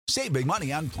Save big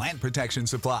money on plant protection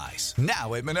supplies.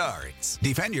 Now at Menards.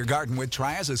 Defend your garden with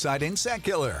Triazicide Insect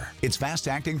Killer. Its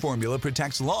fast-acting formula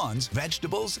protects lawns,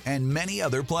 vegetables, and many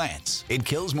other plants. It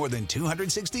kills more than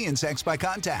 260 insects by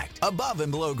contact, above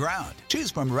and below ground. Choose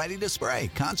from ready to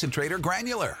spray, concentrate, or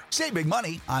granular. Save big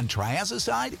money on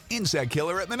Triazicide Insect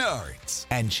Killer at Menards.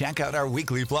 And check out our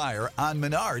weekly flyer on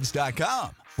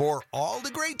menards.com for all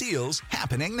the great deals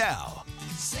happening now.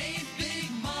 Save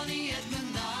big money at Menards.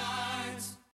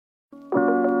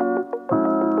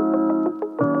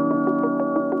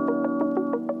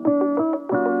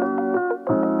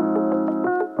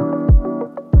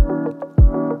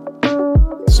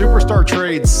 Superstar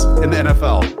trades in the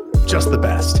NFL, just the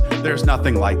best. There's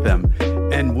nothing like them.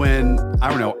 And when, I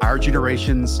don't know, our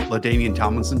generation's LaDainian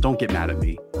Tomlinson, don't get mad at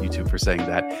me, you two, for saying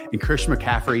that, and Christian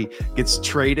McCaffrey gets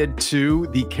traded to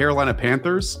the Carolina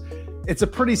Panthers, it's a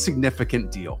pretty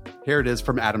significant deal. Here it is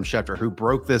from Adam Schefter, who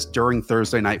broke this during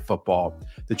Thursday Night Football.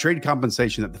 The trade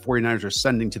compensation that the 49ers are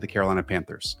sending to the Carolina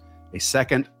Panthers: a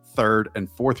second, third, and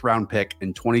fourth round pick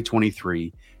in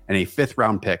 2023 and a fifth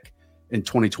round pick in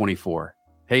 2024.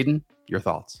 Hayden, your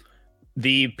thoughts?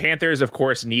 The Panthers, of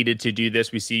course, needed to do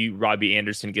this. We see Robbie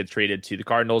Anderson get traded to the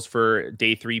Cardinals for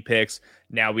day 3 picks.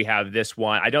 Now we have this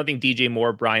one. I don't think DJ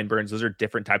Moore, Brian Burns, those are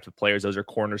different types of players. Those are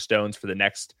cornerstones for the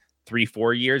next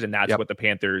 3-4 years, and that's what the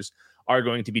Panthers are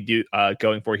going to be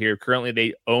going for here. Currently,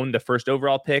 they own the first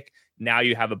overall pick. Now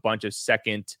you have a bunch of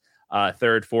second,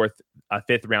 third, fourth,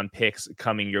 fifth round picks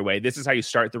coming your way. This is how you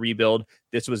start the rebuild.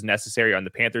 This was necessary on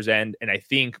the Panthers end, and I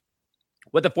think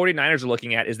what the 49ers are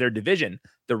looking at is their division.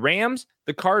 The Rams,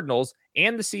 the Cardinals,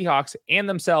 and the Seahawks and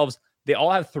themselves, they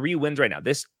all have 3 wins right now.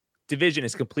 This division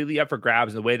is completely up for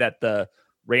grabs. The way that the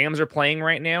Rams are playing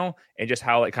right now and just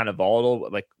how kind of volatile,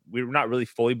 like we're not really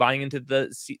fully buying into the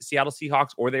Seattle Seahawks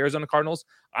or the Arizona Cardinals.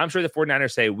 I'm sure the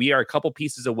 49ers say we are a couple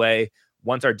pieces away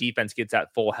once our defense gets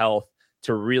at full health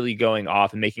to really going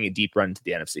off and making a deep run to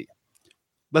the NFC.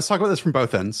 Let's talk about this from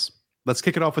both ends. Let's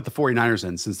kick it off with the 49ers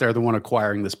end, since they're the one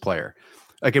acquiring this player.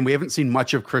 Again, we haven't seen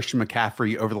much of Christian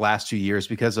McCaffrey over the last 2 years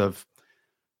because of,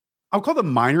 I'll call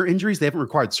them minor injuries. They haven't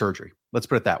required surgery. Let's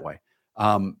put it that way.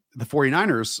 The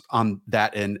 49ers on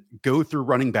that end go through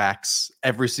running backs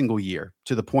every single year,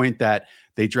 to the point that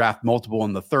they draft multiple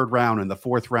in the 3rd round and the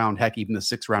 4th round. Heck, even the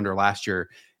 6th rounder last year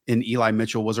in Eli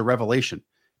Mitchell was a revelation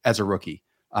as a rookie.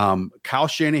 Kyle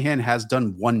Shanahan has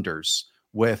done wonders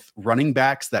with running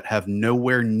backs that have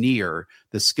nowhere near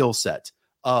the skill set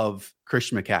of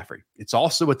Christian McCaffrey. It's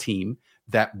also a team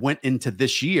that went into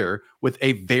this year with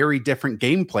a very different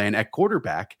game plan at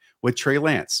quarterback with Trey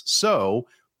Lance. So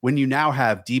when you now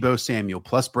have Deebo Samuel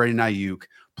plus Brandon Ayuk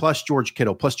plus George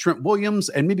Kittle plus Trent Williams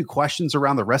and maybe questions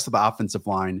around the rest of the offensive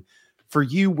line, for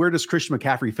you, where does Christian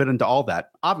McCaffrey fit into all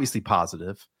that? Obviously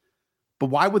positive, but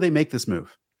why would they make this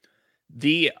move?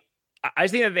 I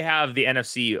think that they have the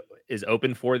NFC is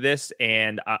open for this,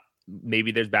 and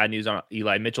maybe there's bad news on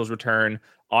Eli Mitchell's return.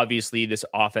 Obviously, this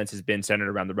offense has been centered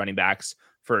around the running backs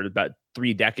for about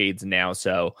 3 decades now.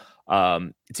 So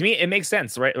to me, it makes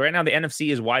sense. Right now, the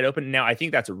NFC is wide open. Now, I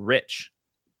think that's rich.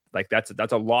 Like that's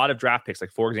a lot of draft picks.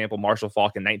 Like, for example, Marshall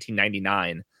Faulk in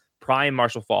 1999, prime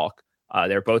Marshall Faulk.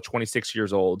 They're both 26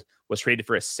 years old, was traded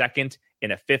for a 2nd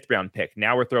and a 5th round pick.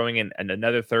 Now we're throwing in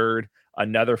another 3rd,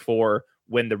 another 4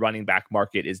 when the running back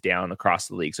market is down across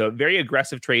the league. So a very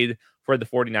aggressive trade for the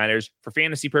 49ers. For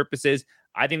fantasy purposes,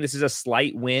 I think this is a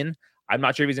slight win. I'm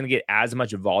not sure if he's going to get as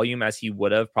much volume as he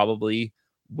would have probably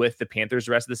with the Panthers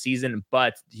the rest of the season,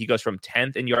 but he goes from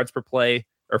 10th in yards per play,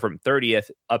 or from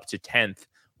 30th up to 10th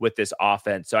with this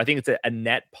offense. So I think it's a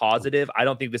net positive. I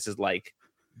don't think this is like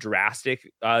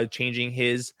drastic changing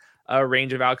his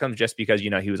range of outcomes, just because,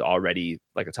 he was already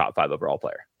like a top 5 overall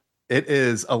player. It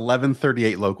is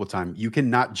 11:38 local time. You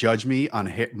cannot judge me on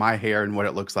my hair and what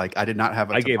it looks like. I did not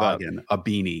have a toboggan, a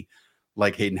beanie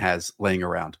like Hayden has laying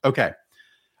around. Okay.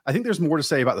 I think there's more to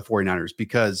say about the 49ers,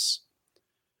 because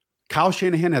Kyle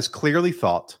Shanahan has clearly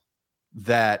thought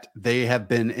that they have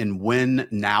been in win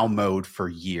now mode for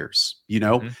years,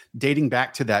 dating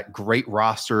back to that great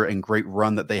roster and great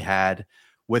run that they had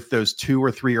with those 2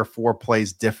 or 3 or 4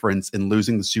 plays difference in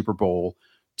losing the Super Bowl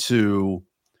to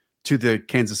the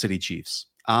Kansas City Chiefs.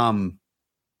 I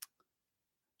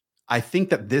think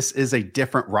that this is a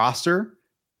different roster,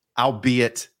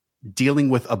 albeit dealing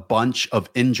with a bunch of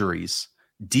injuries.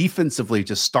 Defensively,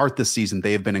 to start the season,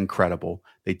 they have been incredible.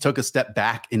 They took a step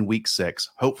back in week 6.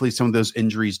 Hopefully some of those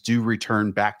injuries do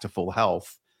return back to full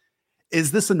health.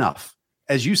 Is this enough?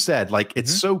 As you said,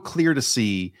 it's so clear to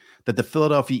see that the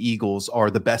Philadelphia Eagles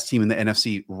are the best team in the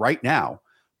NFC right now.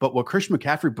 But what Christian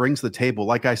McCaffrey brings to the table,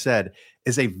 like I said,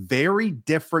 is a very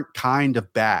different kind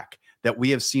of back that we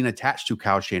have seen attached to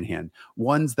Kyle Shanahan,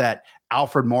 ones that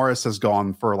Alfred Morris has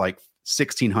gone for like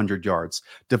 1,600 yards.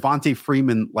 Devontae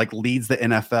Freeman like leads the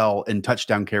NFL in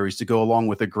touchdown carries to go along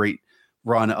with a great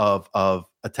run of a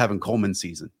Tevin Coleman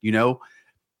season. You know,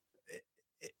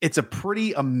 it's a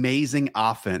pretty amazing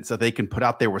offense that they can put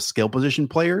out there with skill position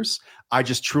players. I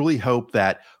just truly hope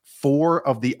that 4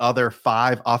 of the other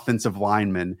 5 offensive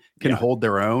linemen can hold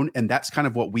their own. And that's kind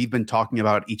of what we've been talking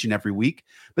about each and every week.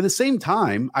 But at the same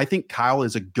time, I think Kyle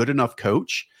is a good enough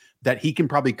coach that he can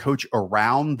probably coach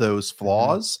around those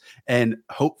flaws. And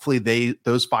hopefully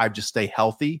those 5 just stay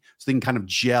healthy so they can kind of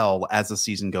gel as the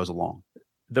season goes along.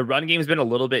 The run game has been a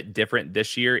little bit different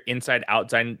this year. Inside,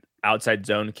 outside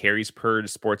zone carries per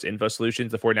Sports Info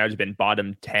Solutions. The 49ers have been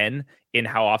bottom 10 in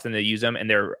how often they use them. And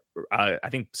they're, I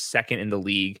think, second in the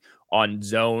league on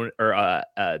zone or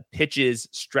pitches,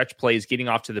 stretch plays, getting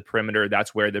off to the perimeter.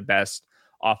 That's where the best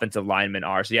offensive linemen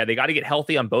are. So, yeah, they got to get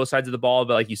healthy on both sides of the ball.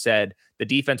 But like you said, the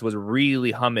defense was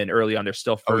really humming early on. They're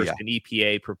still first in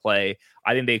EPA per play.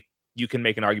 I think you can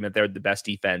make an argument they're the best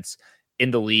defense in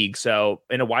the league. So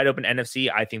in a wide open NFC,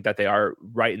 I think that they are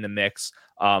right in the mix.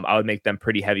 I would make them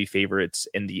pretty heavy favorites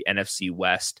in the NFC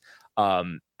West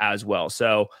as well.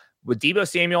 So with Deebo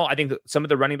Samuel, I think that some of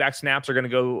the running back snaps are going to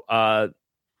go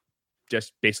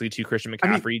just basically to Christian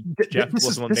McCaffrey. Jeff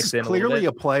Wilson will mix in clearly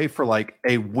a play for like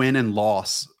a win and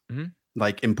loss,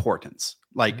 like importance.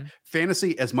 Like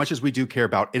fantasy, as much as we do care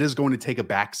about, it is going to take a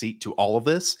backseat to all of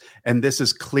this. And this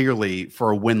is clearly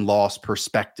for a win-loss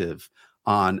perspective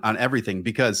on everything,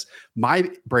 because my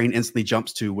brain instantly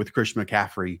jumps to, with Christian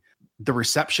McCaffrey, the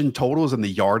reception totals and the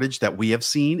yardage that we have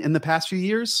seen in the past few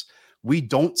years. We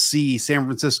don't see San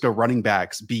Francisco running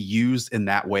backs be used in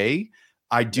that way.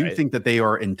 I do think that they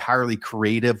are entirely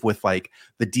creative with like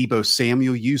the Deebo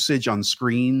Samuel usage on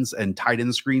screens and tight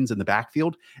end screens in the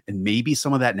backfield. And maybe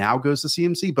some of that now goes to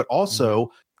CMC, but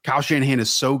also Kyle Shanahan is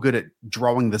so good at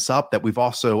drawing this up that we've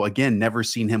also, again, never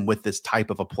seen him with this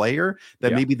type of a player,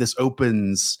 that maybe this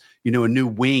opens, a new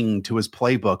wing to his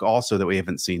playbook also that we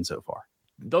haven't seen so far.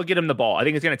 They'll get him the ball. I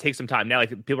think it's going to take some time. Now,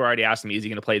 like, people are already asking me, is he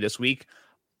going to play this week?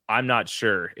 I'm not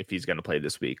sure if he's going to play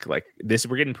this week. Like this,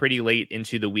 we're getting pretty late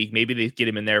into the week. Maybe they get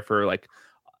him in there for like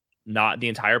not the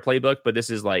entire playbook, but this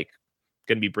is like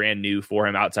going to be brand new for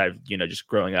him outside of, just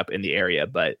growing up in the area.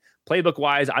 But playbook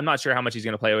wise, I'm not sure how much he's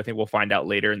going to play. I think we'll find out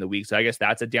later in the week. So I guess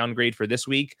that's a downgrade for this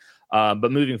week.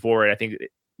 But moving forward, I think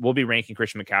we'll be ranking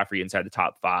Christian McCaffrey inside the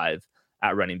top 5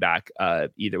 at running back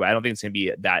either way. I don't think it's going to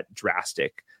be that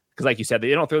drastic because, like you said, they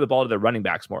don't throw the ball to the running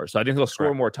backs more. So I think they'll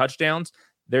score more touchdowns.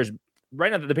 Right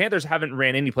now, the Panthers haven't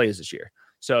ran any plays this year.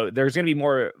 So there's going to be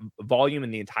more volume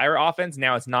in the entire offense.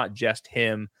 Now it's not just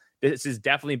him. This is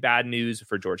definitely bad news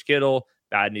for George Kittle.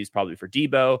 Bad news probably for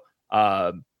Deebo.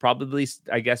 Probably,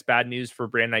 I guess, bad news for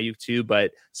Brandon Ayuk too.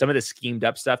 But some of the schemed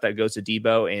up stuff that goes to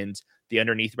Deebo and the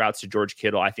underneath routes to George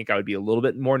Kittle, I think I would be a little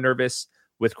bit more nervous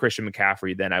with Christian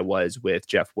McCaffrey than I was with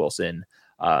Jeff Wilson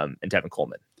and Tevin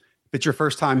Coleman. If it's your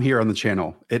first time here on the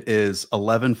channel, it is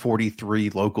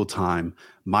 11:43 local time.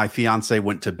 My fiance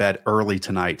went to bed early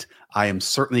tonight. I am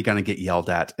certainly going to get yelled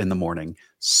at in the morning.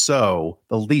 So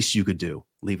the least you could do,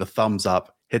 leave a thumbs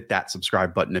up, hit that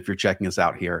subscribe button if you're checking us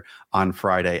out here on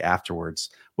Friday afterwards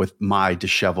with my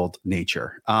disheveled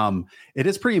nature. It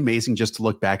is pretty amazing just to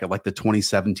look back at like the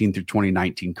 2017 through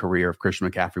 2019 career of Christian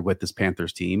McCaffrey with this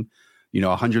Panthers team.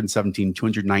 117,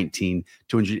 219,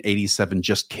 287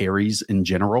 just carries in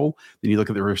general. Then you look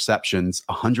at the receptions,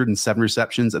 107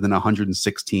 receptions and then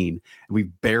 116. And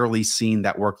we've barely seen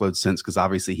that workload since, because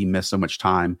obviously he missed so much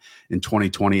time in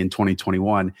 2020 and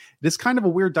 2021. It is kind of a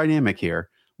weird dynamic here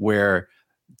where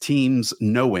teams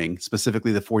knowing,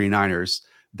 specifically the 49ers,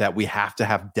 that we have to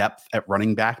have depth at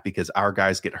running back because our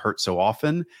guys get hurt so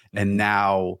often. And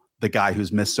now the guy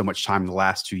who's missed so much time in the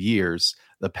last 2 years,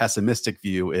 the pessimistic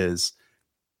view is,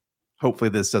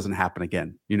 hopefully this doesn't happen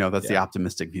again. That's the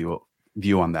optimistic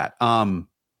view on that. I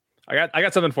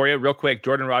got something for you real quick.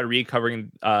 Jordan Rodriguez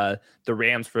covering the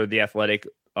Rams for The Athletic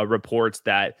reports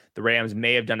that the Rams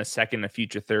may have done a second, a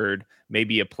future third,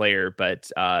 maybe a player, but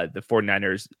the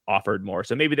 49ers offered more.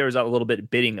 So maybe there was a little bit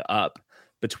bidding up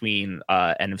between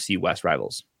NFC West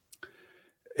rivals.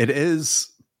 It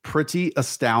is pretty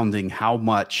astounding how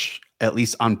much, at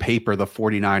least on paper, the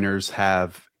 49ers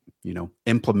have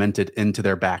implemented into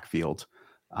their backfield.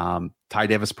 Ty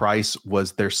Davis Price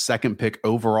was their second pick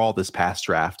overall this past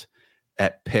draft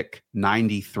at pick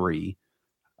 93.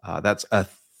 That's a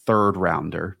third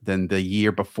rounder. Then the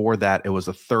year before that, it was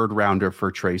a third rounder for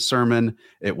Trey Sermon.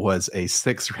 It was a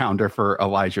sixth rounder for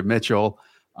Elijah Mitchell.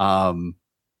 The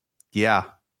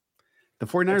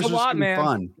 49ers are just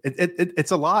fun.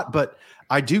 It's a lot, but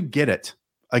I do get it.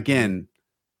 again,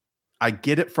 I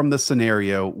get it from the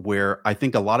scenario where I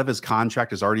think a lot of his contract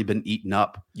has already been eaten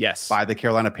up by the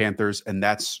Carolina Panthers, and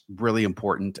that's really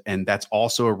important. And that's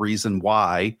also a reason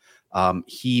why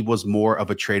he was more of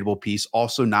a tradable piece,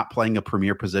 also not playing a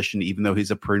premier position, even though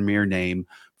he's a premier name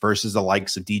versus the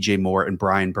likes of DJ Moore and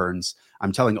Brian Burns.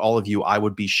 I'm telling all of you, I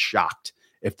would be shocked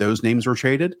if those names were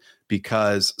traded,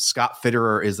 because Scott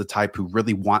Fitterer is the type who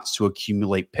really wants to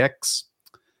accumulate picks,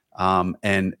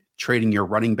 and trading your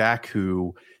running back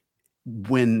who,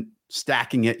 when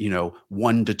stacking it,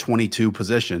 1 to 22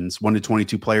 positions, 1 to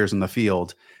 22 players in the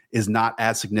field, is not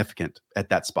as significant at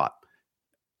that spot.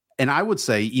 And I would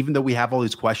say, even though we have all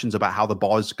these questions about how the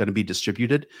ball is going to be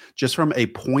distributed, just from a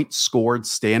point scored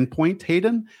standpoint,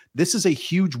 Hayden, this is a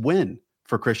huge win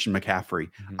for Christian McCaffrey.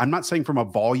 Mm-hmm. I'm not saying from a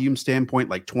volume standpoint,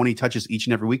 like 20 touches each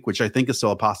and every week, which I think is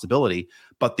still a possibility,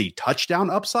 but the touchdown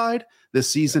upside this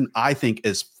season, I think,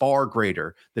 is far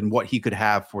greater than what he could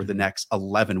have for the next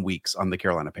 11 weeks on the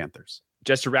Carolina Panthers.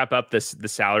 Just to wrap up the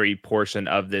salary portion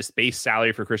of this, base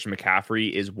salary for Christian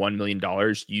McCaffrey is $1 million.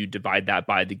 You divide that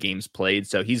by the games played.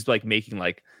 So he's like making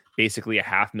like basically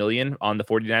 $500,000 on the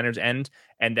 49ers end.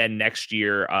 And then next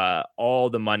year,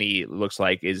 all the money looks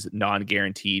like is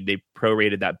non-guaranteed. They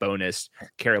prorated that bonus,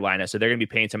 Carolina. So they're going to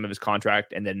be paying some of his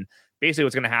contract. And then basically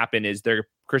what's going to happen is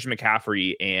Christian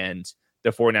McCaffrey and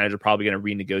the 49ers are probably going to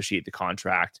renegotiate the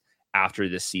contract after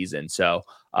this season. So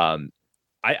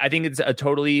I think it's a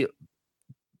totally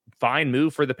fine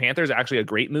move for the Panthers, actually a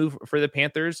great move for the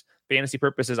Panthers. Fantasy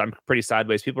purposes, I'm pretty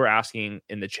sideways. People are asking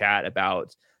in the chat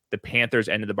about the Panthers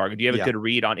end of the bargain. Do you have a good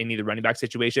read on any of the running back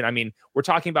situation? I mean, we're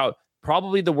talking about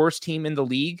probably the worst team in the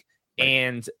league,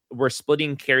 and we're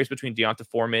splitting carries between Deonta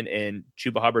Foreman and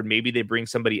Chuba Hubbard. Maybe they bring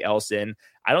somebody else in.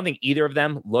 I don't think either of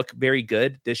them look very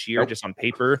good this year, just on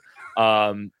paper.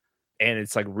 And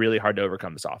it's like really hard to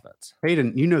overcome this offense.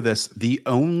 Hayden, you know this. The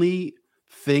only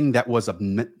thing that was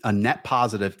a net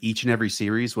positive each and every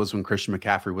series was when Christian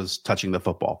McCaffrey was touching the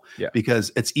football,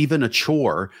 because it's even a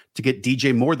chore to get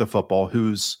DJ Moore the football,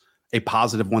 who's a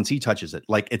positive once he touches it.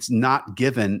 Like, it's not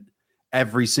given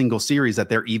every single series that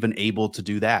they're even able to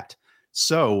do that.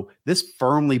 So this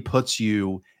firmly puts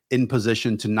you in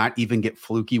position to not even get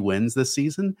fluky wins this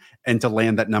season and to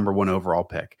land that number 1 overall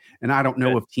pick. And I don't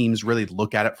know if teams really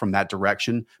look at it from that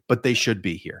direction, but they should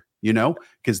be here,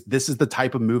 because this is the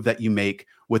type of move that you make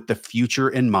with the future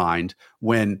in mind,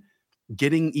 when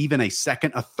getting even a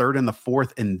second, a third, and the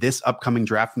fourth in this upcoming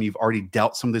draft, when you've already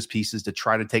dealt some of those pieces to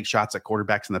try to take shots at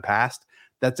quarterbacks in the past.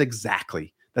 That's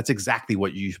exactly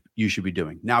what you should be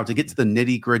doing. Now, to get to the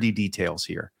nitty gritty details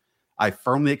here, I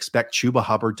firmly expect Chuba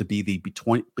Hubbard to be the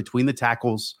between the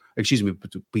tackles, between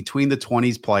the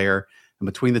 20s player and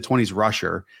between the 20s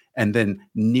rusher. And then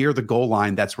near the goal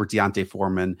line, that's where Deonta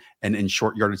Foreman, and in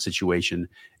short yardage situation,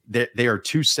 they are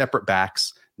two separate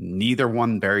backs, neither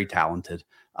one very talented.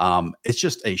 It's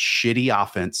just a shitty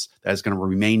offense that is going to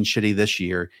remain shitty this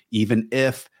year, even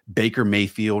if Baker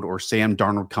Mayfield or Sam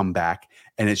Darnold come back.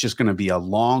 And it's just going to be a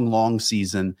long, long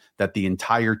season that the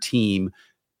entire team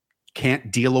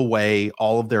can't deal away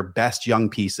all of their best young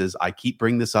pieces. I keep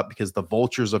bringing this up because the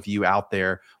vultures of you out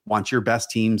there want your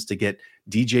best teams to get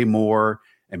DJ Moore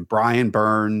and Brian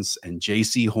Burns and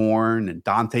JC Horn and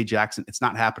Dante Jackson. It's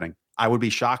not happening. I would be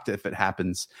shocked if it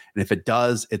happens. And if it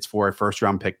does, it's for a first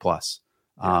round pick plus.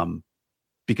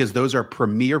 Because those are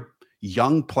premier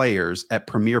young players at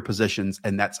premier positions.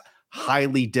 And that's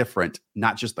highly different,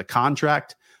 not just the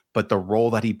contract, but the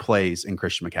role that he plays in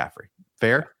Christian McCaffrey.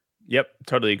 Fair? Yep,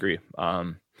 totally agree.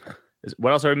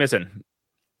 What else are we missing?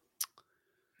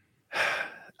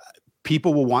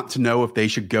 People will want to know if they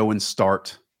should go and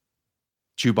start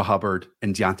Chuba Hubbard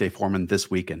and Deonta Foreman this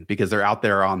weekend, because they're out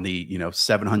there on the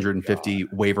 750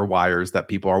 waiver wires that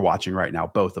people are watching right now.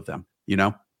 Both of them,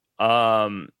 Yeah,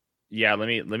 let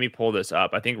me pull this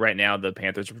up. I think right now the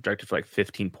Panthers are projected for like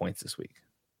 15 points this week,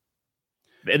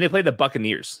 and they play the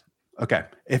Buccaneers. Okay.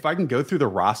 If I can go through the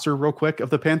roster real quick of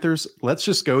the Panthers, let's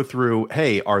just go through,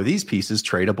 hey, are these pieces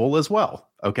tradable as well?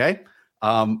 Okay.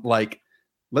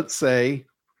 Let's say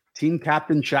team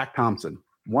captain Shaq Thompson,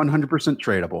 100%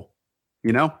 tradable,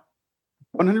 100%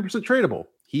 tradable.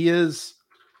 He is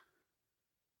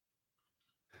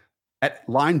at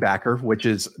linebacker, which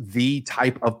is the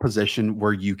type of position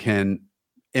where you can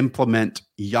implement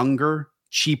younger,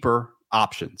 cheaper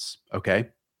options. Okay.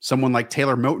 Someone like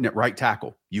Taylor Moton at right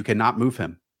tackle, you cannot move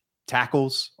him.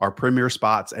 Tackles are premier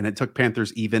spots, and it took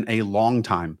Panthers even a long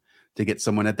time to get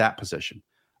someone at that position.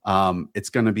 It's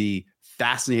going to be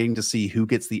fascinating to see who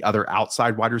gets the other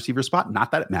outside wide receiver spot. Not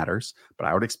that it matters, but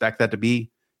I would expect that to be,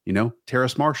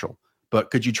 Terrace Marshall. But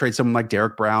could you trade someone like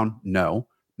Derek Brown? No.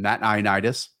 Matt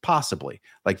Ioannidis, possibly.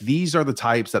 Like these are the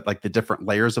types that like the different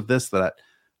layers of this that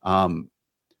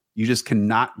you just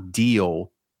cannot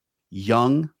deal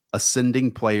young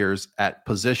ascending players at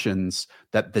positions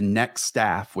that the next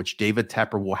staff, which David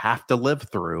Tepper will have to live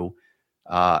through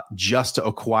just to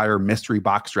acquire mystery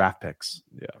box draft picks.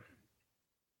 Yeah.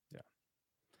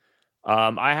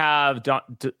 I have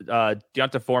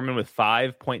Deonta Foreman with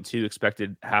 5.2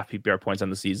 expected half PPR points on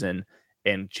the season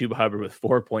and Chuba Hubbard with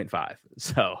 4.5.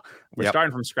 So we're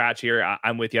starting from scratch here.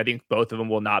 I'm with you. I think both of them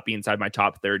will not be inside my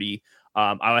top 30.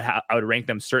 I would rank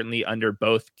them certainly under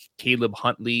both Caleb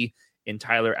Huntley and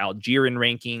Tyler Algier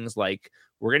rankings. Like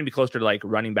we're going to be closer to like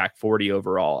running back 40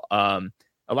 overall.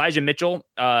 Elijah Mitchell,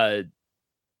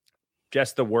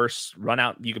 just the worst run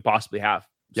out you could possibly have.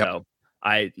 Yep. So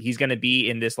he's going to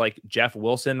be in this like Jeff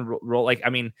Wilson role. Like,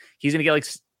 I mean, he's going to get like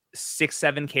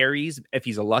 6-7 carries if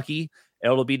he's lucky.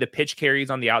 It'll be the pitch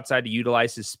carries on the outside to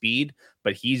utilize his speed,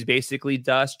 but he's basically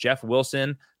dust. Jeff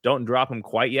Wilson, don't drop him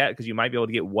quite yet because you might be able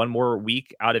to get one more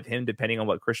week out of him depending on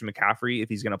what Christian McCaffrey, if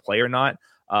he's going to play or not.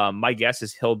 My guess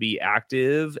is he'll be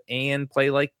active and play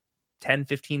like 10,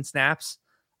 15 snaps.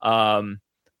 But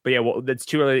yeah, well, that's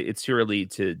too early. It's too early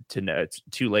to know. It's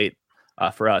too late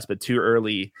for us, but too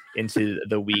early into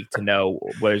the week to know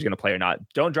whether he's going to play or not.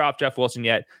 Don't drop Jeff Wilson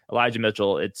yet. Elijah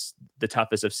Mitchell, it's the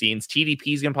toughest of scenes.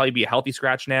 TDP is going to probably be a healthy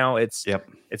scratch now. It's going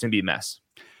to be a mess.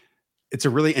 It's a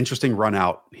really interesting run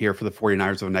out here for the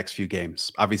 49ers of the next few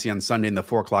games. Obviously on Sunday in the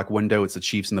 4:00 window, it's the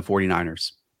Chiefs and the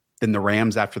 49ers. Then the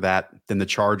Rams after that, then the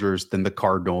Chargers, then the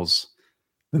Cardinals,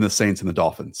 then the Saints and the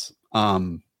Dolphins.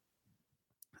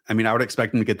 I mean, I would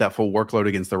expect him to get that full workload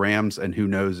against the Rams, and who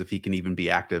knows if he can even be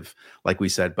active, like we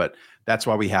said. But that's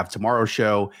why we have tomorrow's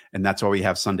show, and that's why we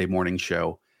have Sunday morning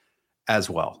show as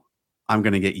well. I'm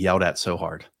going to get yelled at so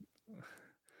hard.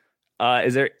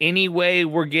 Is there any way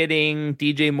we're getting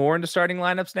DJ Moore into starting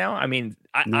lineups now? I mean,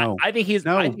 I think he's...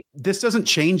 No, this doesn't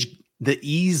change the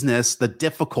easiness, the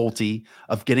difficulty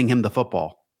of getting him the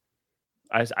football.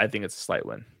 I think it's a slight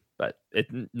win, but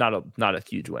not a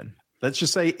huge win. Let's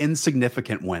just say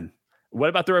insignificant win. What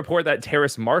about the report that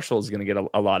Terrace Marshall is going to get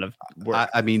a lot of work?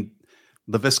 I mean,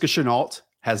 Laviska Shenault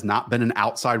has not been an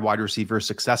outside wide receiver,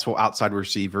 successful outside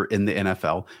receiver in the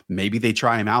NFL. Maybe they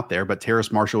try him out there, but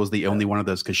Terrace Marshall is the only one of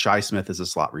those because Shi Smith is a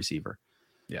slot receiver.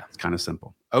 Yeah. It's kind of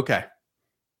simple. Okay.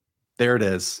 There it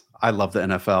is. I love the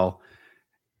NFL.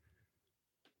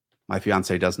 My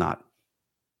fiance does not.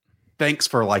 Thanks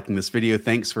for liking this video.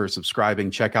 Thanks for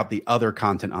subscribing. Check out the other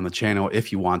content on the channel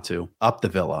if you want to. Up the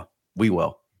Villa. We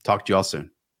will. Talk to you all soon.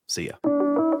 See ya.